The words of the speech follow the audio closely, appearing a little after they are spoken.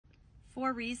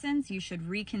4 reasons you should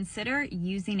reconsider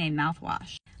using a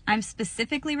mouthwash. I'm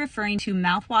specifically referring to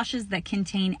mouthwashes that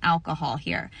contain alcohol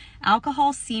here.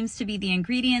 Alcohol seems to be the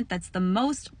ingredient that's the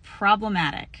most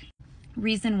problematic.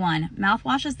 Reason 1,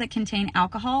 mouthwashes that contain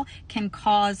alcohol can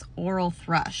cause oral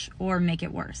thrush or make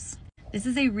it worse. This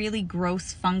is a really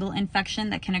gross fungal infection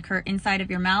that can occur inside of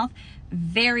your mouth.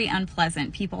 Very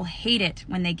unpleasant. People hate it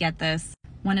when they get this.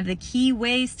 One of the key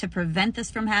ways to prevent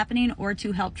this from happening or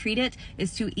to help treat it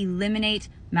is to eliminate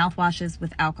mouthwashes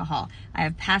with alcohol. I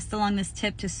have passed along this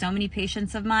tip to so many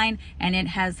patients of mine, and it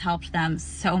has helped them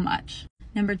so much.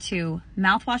 Number 2,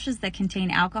 mouthwashes that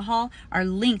contain alcohol are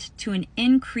linked to an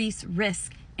increased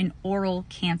risk in oral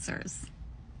cancers.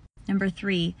 Number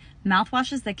 3,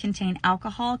 mouthwashes that contain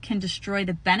alcohol can destroy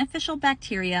the beneficial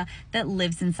bacteria that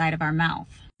lives inside of our mouth.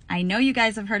 I know you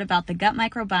guys have heard about the gut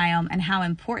microbiome and how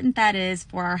important that is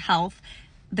for our health.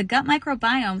 The gut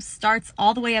microbiome starts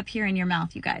all the way up here in your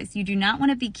mouth, you guys. You do not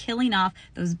want to be killing off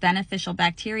those beneficial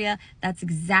bacteria. That's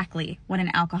exactly what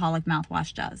an alcoholic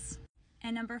mouthwash does.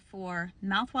 And number 4,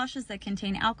 mouthwashes that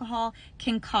contain alcohol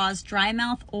can cause dry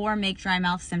mouth or make dry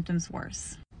mouth symptoms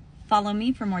worse. Follow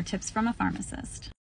me for more tips from a pharmacist.